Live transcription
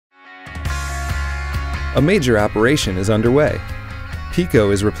A major operation is underway.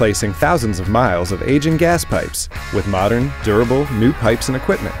 PECO is replacing thousands of miles of aging gas pipes with modern, durable, new pipes and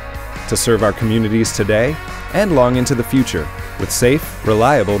equipment to serve our communities today and long into the future with safe,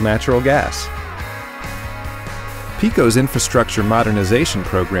 reliable natural gas. PECO's Infrastructure Modernization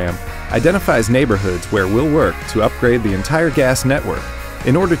program identifies neighborhoods where we'll work to upgrade the entire gas network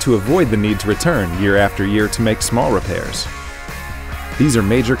in order to avoid the need to return year after year to make small repairs. These are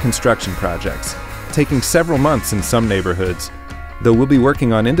major construction projects, taking several months in some neighborhoods, though we'll be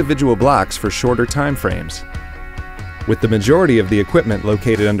working on individual blocks for shorter time frames. With the majority of the equipment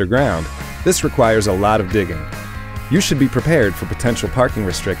located underground, this requires a lot of digging. You should be prepared for potential parking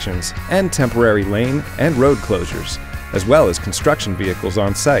restrictions and temporary lane and road closures, as well as construction vehicles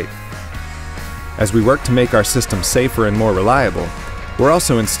on site. As we work to make our system safer and more reliable, we're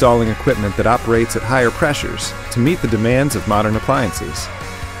also installing equipment that operates at higher pressures to meet the demands of modern appliances.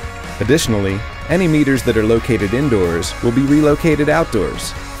 Additionally, any meters that are located indoors will be relocated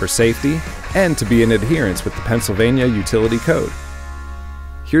outdoors for safety and to be in adherence with the Pennsylvania Utility Code.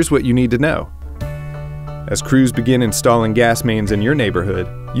 Here's what you need to know. As crews begin installing gas mains in your neighborhood,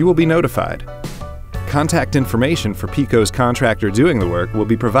 you will be notified. Contact information for PECO's contractor doing the work will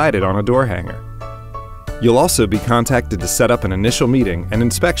be provided on a door hanger. You'll also be contacted to set up an initial meeting and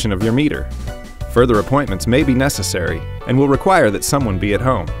inspection of your meter. Further appointments may be necessary and will require that someone be at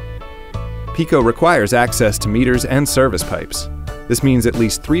home. PECO requires access to meters and service pipes. This means at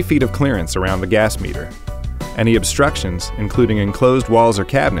least 3 feet of clearance around the gas meter. Any obstructions, including enclosed walls or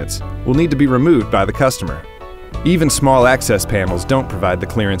cabinets, will need to be removed by the customer. Even small access panels don't provide the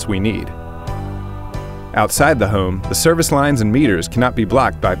clearance we need. Outside the home, the service lines and meters cannot be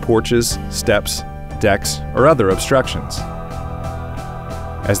blocked by porches, steps, decks, or other obstructions.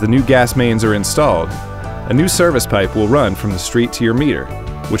 As the new gas mains are installed, a new service pipe will run from the street to your meter,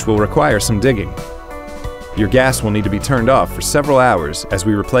 which will require some digging. Your gas will need to be turned off for several hours as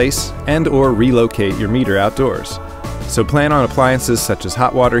we replace and/or relocate your meter outdoors. So plan on appliances such as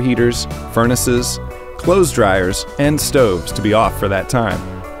hot water heaters, furnaces, clothes dryers, and stoves to be off for that time.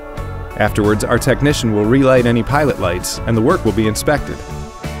 Afterwards, our technician will relight any pilot lights and the work will be inspected.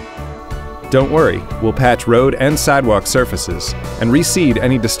 Don't worry, we'll patch road and sidewalk surfaces and reseed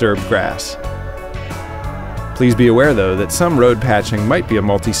any disturbed grass. Please be aware, though, that some road patching might be a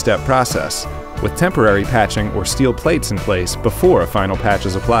multi-step process, with temporary patching or steel plates in place before a final patch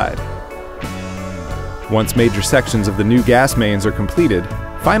is applied. Once major sections of the new gas mains are completed,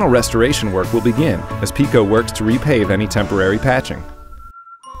 final restoration work will begin as PECO works to repave any temporary patching.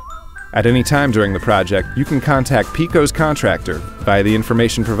 At any time during the project, you can contact PECO's contractor via the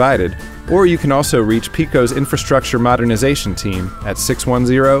information provided, or you can also reach PECO's Infrastructure Modernization team at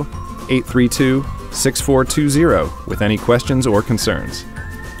 610-832-6420 with any questions or concerns.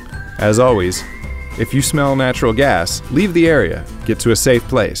 As always, if you smell natural gas, leave the area, get to a safe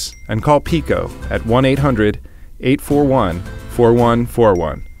place, and call PECO at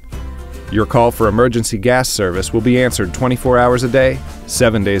 1-800-841-4141. Your call for emergency gas service will be answered 24 hours a day,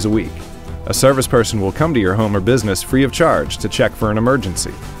 7 days a week. A service person will come to your home or business free of charge to check for an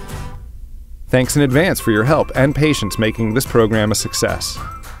emergency. Thanks in advance for your help and patience making this program a success.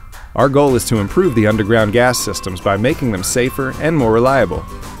 Our goal is to improve the underground gas systems by making them safer and more reliable,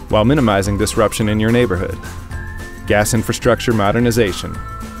 while minimizing disruption in your neighborhood. Gas infrastructure modernization,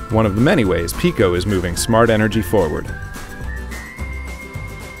 one of the many ways PECO is moving smart energy forward.